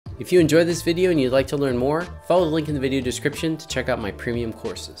If you enjoyed this video and you'd like to learn more, follow the link in the video description to check out my premium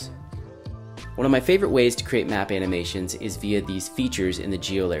courses. One of my favorite ways to create map animations is via these features in the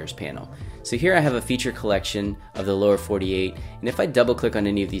GeoLayers panel. So here I have a feature collection of the lower 48, and if I double click on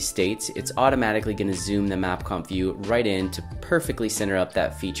any of these states, it's automatically going to zoom the Mapcomp view right in to perfectly center up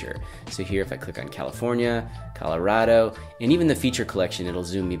that feature. So here if I click on California, Colorado, and even the feature collection, it'll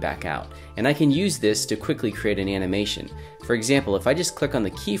zoom me back out. And I can use this to quickly create an animation. For example, if I just click on the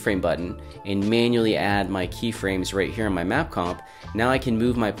keyframe button and manually add my keyframes right here on my Mapcomp, now I can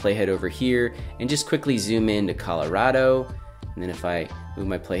move my playhead over here and just quickly zoom in to Colorado. And then if I move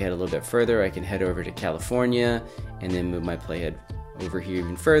my playhead a little bit further, I can head over to California and then move my playhead over here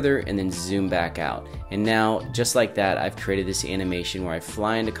even further and then zoom back out. And now, just like that, I've created this animation where I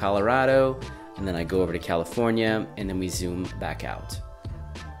fly into Colorado and then I go over to California and then we zoom back out.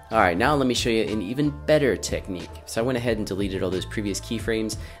 Alright, now let me show you an even better technique. So I went ahead and deleted all those previous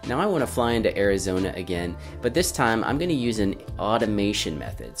keyframes. Now I want to fly into Arizona again, but this time I'm going to use an automation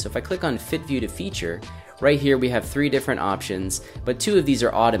method. So if I click on Fit View to Feature, right here we have 3 different options, but 2 of these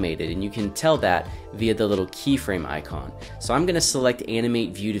are automated, and you can tell that via the little keyframe icon. So I'm going to select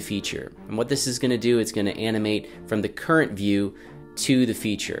Animate View to Feature, and what this is going to do, it's going to animate from the current view to the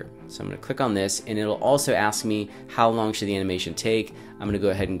feature. So I'm going to click on this, and it'll also ask me how long should the animation take. I'm going to go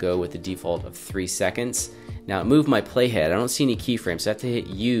ahead and go with the default of 3 seconds. Now it moved my playhead. I don't see any keyframes, so I have to hit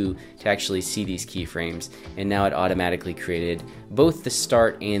U to actually see these keyframes, and now it automatically created both the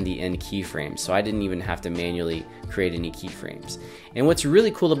start and the end keyframes, so I didn't even have to manually create any keyframes. And what's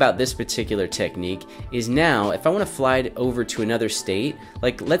really cool about this particular technique is now if I want to fly over to another state,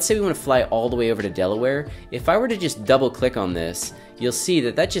 like let's say we want to fly all the way over to Delaware, if I were to just double click on this, you'll see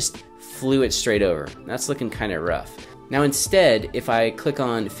that that just flew it straight over. That's looking kind of rough. Now instead, if I click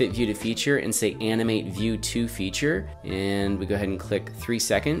on Fit View to Feature and say Animate View to Feature, and we go ahead and click 3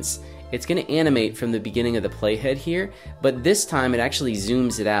 seconds, it's going to animate from the beginning of the playhead here, but this time it actually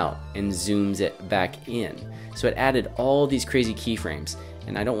zooms it out and zooms it back in. So it added all these crazy keyframes,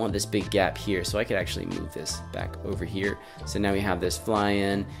 and I don't want this big gap here, so I could actually move this back over here. So now we have this fly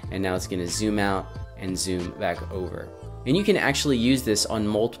in, and now it's going to zoom out and zoom back over. And you can actually use this on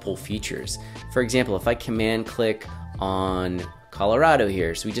multiple features. For example, if I command click on Colorado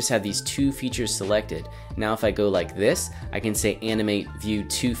here, so we just have these 2 features selected. Now if I go like this, I can say Animate View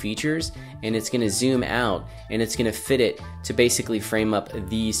 2 Features, and it's going to zoom out and it's going to fit it to basically frame up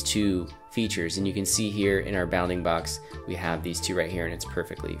these 2 features. And you can see here in our bounding box we have these 2 right here, and it's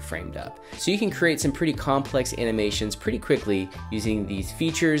perfectly framed up. So you can create some pretty complex animations pretty quickly using these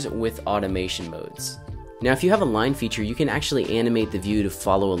features with automation modes. Now if you have a line feature, you can actually animate the view to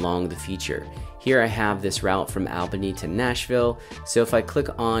follow along the feature. Here I have this route from Albany to Nashville, so if I click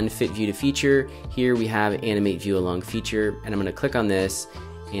on Fit View to Feature, here we have Animate View Along Feature, and I'm going to click on this,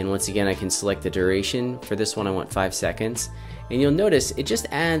 and once again I can select the duration. For this one I want 5 seconds, and you'll notice it just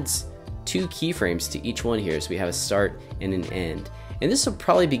adds 2 keyframes to each one here, so we have a start and an end. And this will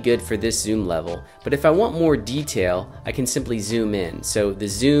probably be good for this zoom level, but if I want more detail, I can simply zoom in. So the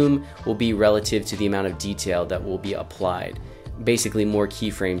zoom will be relative to the amount of detail that will be applied. Basically more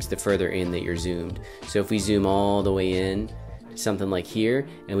keyframes the further in that you're zoomed. So if we zoom all the way in, something like here,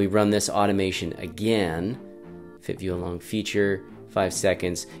 and we run this automation again, Fit View Along Feature, 5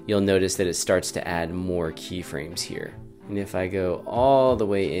 seconds, you'll notice that it starts to add more keyframes here. And if I go all the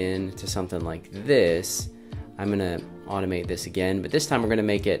way in to something like this, I'm gonna automate this again, but this time we're gonna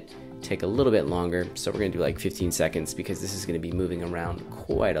make it take a little bit longer. So we're gonna do like 15 seconds because this is gonna be moving around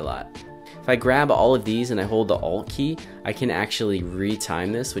quite a lot. If I grab all of these and I hold the Alt key, I can actually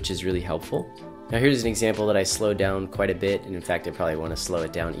retime this, which is really helpful. Now here's an example that I slowed down quite a bit, and in fact I probably want to slow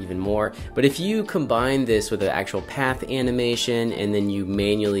it down even more. But if you combine this with an actual path animation and then you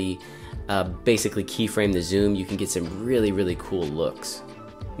manually basically keyframe the zoom, you can get some really cool looks.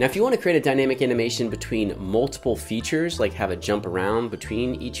 Now if you want to create a dynamic animation between multiple features, like have a jump around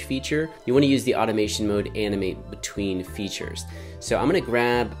between each feature, you want to use the automation mode Animate Between Features. So I'm going to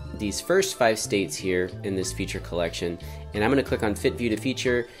grab these first 5 states here in this feature collection, and I'm going to click on Fit View to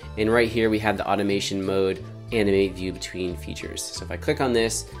Feature, and right here we have the automation mode Animate View Between Features. So if I click on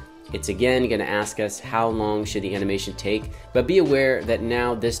this, it's again going to ask us how long should the animation take, but be aware that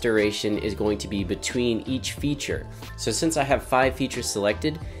now this duration is going to be between each feature. So since I have 5 features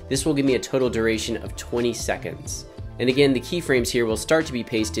selected, this will give me a total duration of 20 seconds. And again, the keyframes here will start to be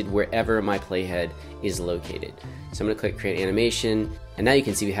pasted wherever my playhead is located. So I'm going to click Create Animation, and now you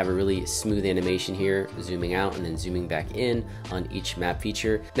can see we have a really smooth animation here, zooming out and then zooming back in on each map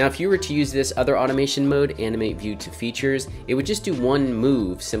feature. Now if you were to use this other automation mode, Animate View to Features, it would just do one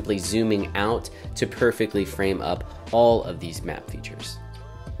move, simply zooming out to perfectly frame up all of these map features.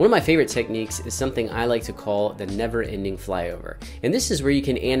 One of my favorite techniques is something I like to call the never-ending flyover. And this is where you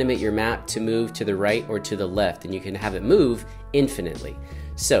can animate your map to move to the right or to the left, and you can have it move infinitely.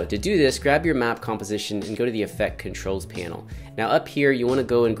 So to do this, grab your map composition and go to the Effect Controls panel. Now up here, you want to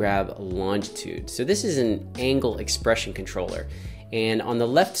go and grab Longitude. So this is an angle expression controller. And on the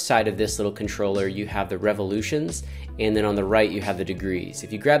left side of this little controller, you have the revolutions, and then on the right, you have the degrees.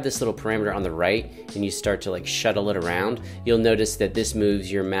 If you grab this little parameter on the right and you start to like shuttle it around, you'll notice that this moves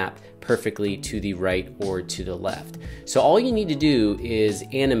your map perfectly to the right or to the left. So all you need to do is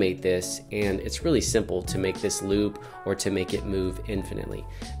animate this, and it's really simple to make this loop or to make it move infinitely.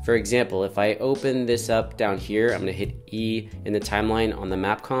 For example, if I open this up down here, I'm gonna hit E in the timeline on the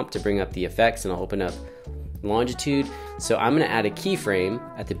Mapcomp to bring up the effects, and I'll open up longitude. So I'm going to add a keyframe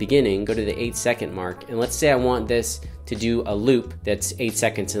at the beginning, go to the 8-second mark, and let's say I want this to do a loop that's 8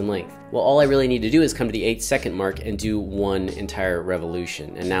 seconds in length. Well, all I really need to do is come to the 8-second mark and do one entire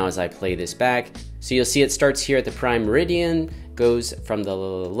revolution. And now as I play this back, so you'll see it starts here at the prime meridian, goes from the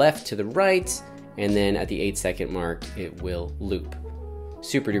left to the right, and then at the 8-second mark it will loop.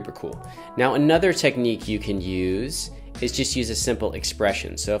 Super duper cool. Now another technique you can use is just use a simple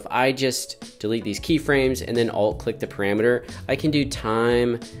expression. So if I just delete these keyframes and then alt click the parameter, I can do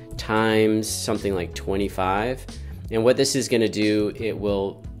time times something like 25. And what this is gonna do, it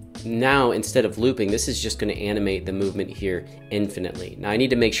will now, instead of looping, this is just gonna animate the movement here infinitely. Now I need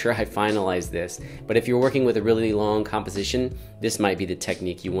to make sure I finalize this, but if you're working with a really long composition, this might be the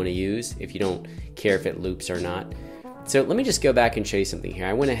technique you wanna use if you don't care if it loops or not. So let me just go back and show you something here.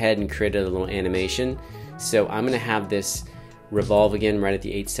 I went ahead and created a little animation. So I'm gonna have this revolve again right at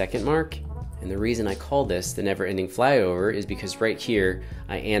the 8-second mark. And the reason I call this the never-ending flyover is because right here,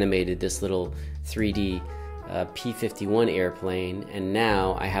 I animated this little 3D P-51 airplane, and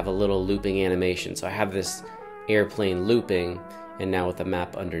now I have a little looping animation. So I have this airplane looping, and now with the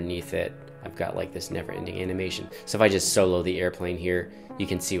map underneath it, I've got like this never-ending animation. So if I just solo the airplane here, you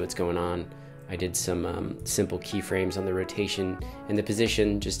can see what's going on. I did some simple keyframes on the rotation and the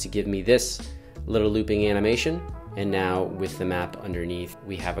position just to give me this little looping animation, and now with the map underneath,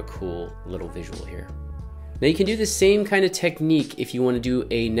 we have a cool little visual here. Now you can do the same kind of technique if you want to do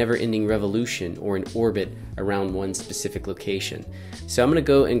a never-ending revolution or an orbit around one specific location. So I'm going to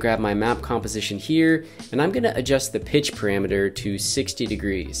go and grab my map composition here, and I'm going to adjust the pitch parameter to 60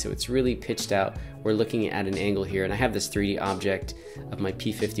 degrees. So it's really pitched out. We're looking at an angle here, and I have this 3D object of my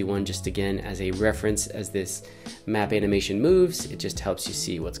P-51 just again as a reference as this map animation moves. It just helps you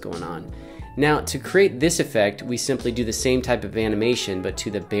see what's going on. Now to create this effect, we simply do the same type of animation but to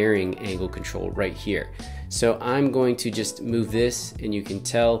the bearing angle control right here. So I'm going to just move this, and you can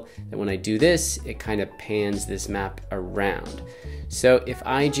tell that when I do this, it kind of pans this map around. So if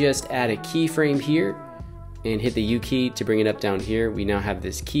I just add a keyframe here and hit the U key to bring it up down here, we now have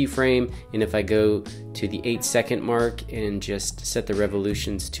this keyframe, and if I go to the 8-second mark and just set the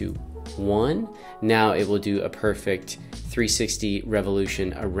revolutions to 1, now it will do a perfect 360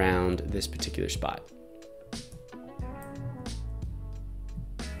 revolution around this particular spot.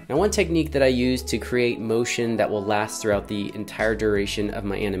 Now one technique that I use to create motion that will last throughout the entire duration of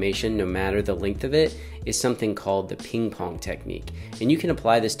my animation, no matter the length of it, is something called the ping pong technique. And you can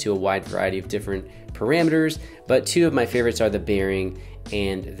apply this to a wide variety of different parameters, but two of my favorites are the bearing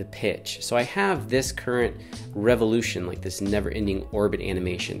and the pitch. So I have this current revolution, like this never-ending orbit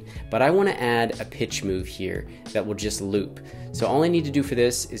animation, but I want to add a pitch move here that will just loop. So all I need to do for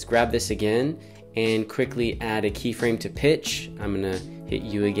this is grab this again and quickly add a keyframe to pitch. I'm gonna hit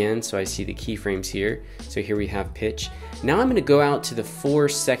U again so I see the keyframes here. So here we have pitch. Now I'm gonna go out to the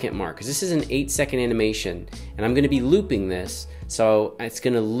 4-second mark, because this is an 8-second animation, and I'm gonna be looping this, so it's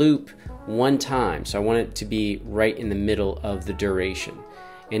gonna loop one time. So I want it to be right in the middle of the duration.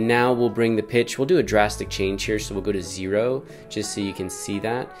 And now we'll bring the pitch, we'll do a drastic change here, so we'll go to 0, just so you can see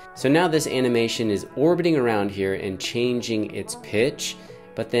that. So now this animation is orbiting around here and changing its pitch,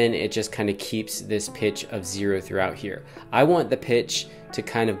 but then it just kind of keeps this pitch of 0 throughout here. I want the pitch to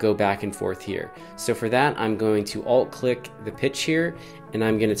kind of go back and forth here. So for that, I'm going to alt click the pitch here, and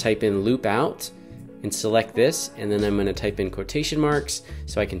I'm gonna type in loop out and select this, and then I'm gonna type in quotation marks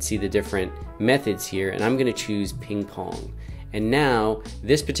so I can see the different methods here, and I'm gonna choose ping pong. And now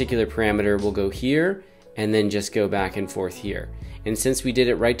this particular parameter will go here and then just go back and forth here. And since we did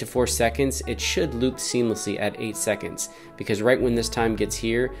it right to 4 seconds, it should loop seamlessly at 8 seconds, because right when this time gets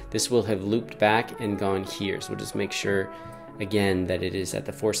here, this will have looped back and gone here. So we'll just make sure again that it is at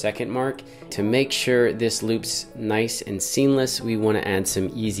the 4-second mark. To make sure this loops nice and seamless, we want to add some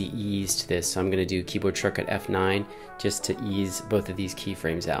easy ease to this. So I'm going to do keyboard shortcut F9 just to ease both of these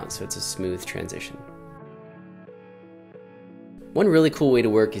keyframes out so it's a smooth transition. One really cool way to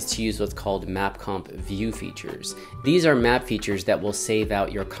work is to use what's called Mapcomp view features. These are map features that will save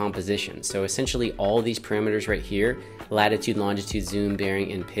out your composition. So essentially all these parameters right here, latitude, longitude, zoom,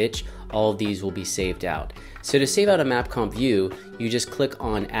 bearing, and pitch, all of these will be saved out. So to save out a Mapcomp view, you just click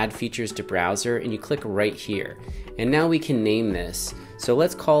on Add Features to Browser and you click right here. And now we can name this. So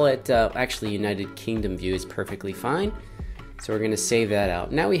let's call it, actually United Kingdom view is perfectly fine. So we're gonna save that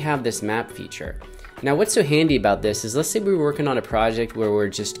out. Now we have this map feature. Now what's so handy about this is, let's say we were working on a project where we're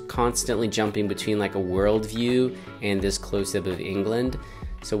just constantly jumping between like a world view and this close-up of England.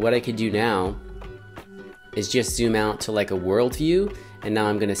 So what I could do now is just zoom out to like a world view, and now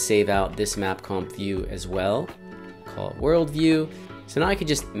I'm gonna save out this Mapcomp view as well. Call it world view. So now I could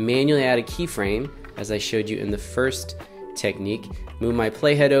just manually add a keyframe as I showed you in the first technique, move my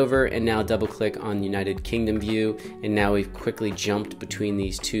playhead over and now double click on United Kingdom view, and now we've quickly jumped between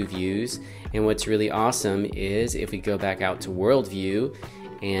these two views. And what's really awesome is if we go back out to world view,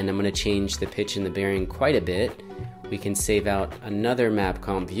 and I'm going to change the pitch and the bearing quite a bit, we can save out another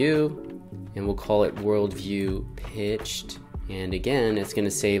Mapcomp view and we'll call it world view pitched, and again it's going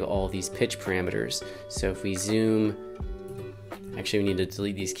to save all these pitch parameters. So if we zoom, actually we need to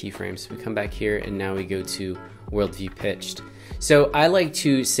delete these keyframes. We come back here and now we go to world view pitched. So I like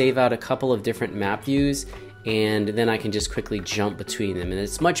to save out a couple of different map views and then I can just quickly jump between them, and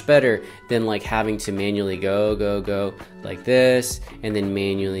it's much better than like having to manually go like this and then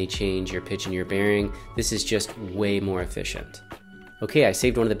manually change your pitch and your bearing. This is just way more efficient. Okay, I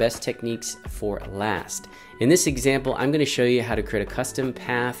saved one of the best techniques for last. In this example, I'm going to show you how to create a custom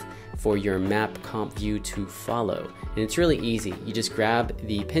path for your Mapcomp view to follow. And it's really easy. You just grab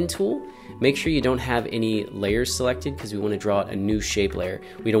the pen tool, make sure you don't have any layers selected because we want to draw a new shape layer.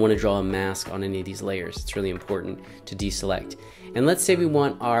 We don't want to draw a mask on any of these layers. It's really important to deselect. And let's say we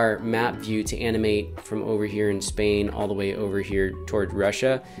want our map view to animate from over here in Spain all the way over here toward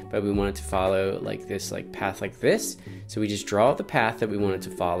Russia, but we want it to follow like this, like path like this. So we just draw the path that we want it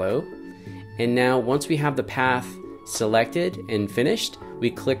to follow. And now once we have the path selected and finished, we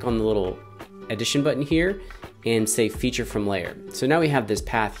click on the little addition button here and say feature from layer. So now we have this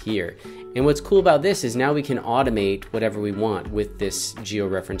path here. And what's cool about this is now we can automate whatever we want with this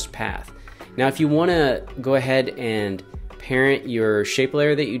geo-referenced path. Now if you want to go ahead and parent your shape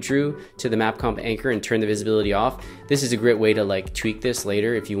layer that you drew to the Mapcomp anchor and turn the visibility off, this is a great way to like tweak this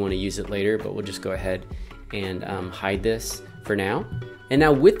later if you want to use it later, but we'll just go ahead and hide this for now. And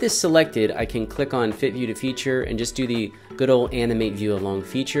now with this selected, I can click on Fit View to Feature and just do the good old Animate View Along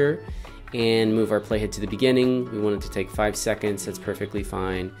feature and move our playhead to the beginning. We want it to take 5 seconds, that's perfectly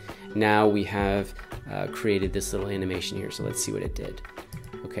fine. Now we have created this little animation here, so let's see what it did.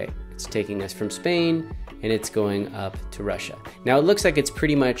 Okay, it's taking us from Spain and it's going up to Russia. Now it looks like it's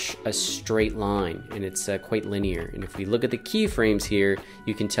pretty much a straight line and it's quite linear. And if we look at the keyframes here,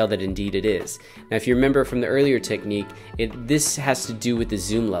 you can tell that indeed it is. Now if you remember from the earlier technique, this has to do with the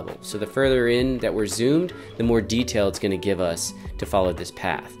zoom level. So the further in that we're zoomed, the more detail it's gonna give us to follow this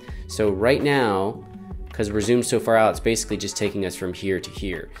path. So right now, because we're zoomed so far out, it's basically just taking us from here to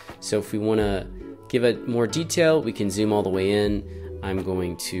here. So if we wanna give it more detail, we can zoom all the way in. I'm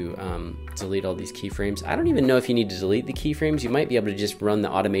going to delete all these keyframes. I don't even know if you need to delete the keyframes. You might be able to just run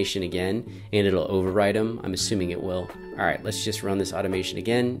the automation again and it'll override them. I'm assuming it will. All right, let's just run this automation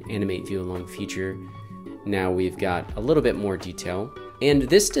again. Animate View Along feature. Now we've got a little bit more detail. And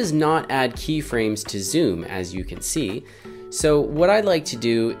this does not add keyframes to zoom, as you can see. So what I like to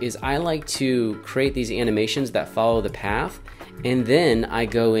do is I like to create these animations that follow the path, and then I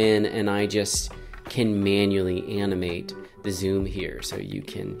go in and I just can manually animate the zoom here. So you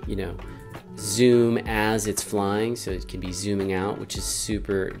can, zoom as it's flying, so it can be zooming out, which is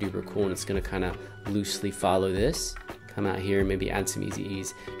super duper cool, and it's gonna kind of loosely follow this. Come out here, maybe add some easy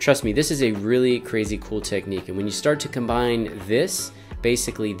ease. Trust me, this is a really crazy cool technique, and when you start to combine this,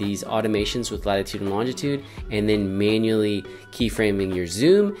 basically these automations with latitude and longitude, and then manually keyframing your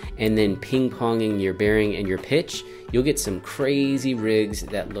zoom, and then ping-ponging your bearing and your pitch, you'll get some crazy rigs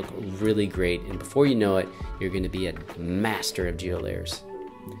that look really great, and before you know it, you're going to be a master of GeoLayers.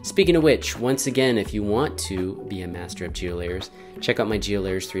 Speaking of which, once again, if you want to be a master of GeoLayers, check out my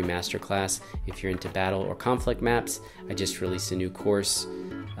GeoLayers 3 masterclass. If you're into battle or conflict maps, I just released a new course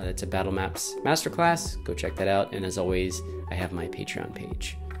that's a battle maps masterclass. Go check that out, and as always, I have my Patreon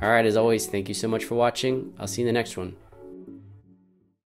page. All right, as always, thank you so much for watching. I'll see you in the next one.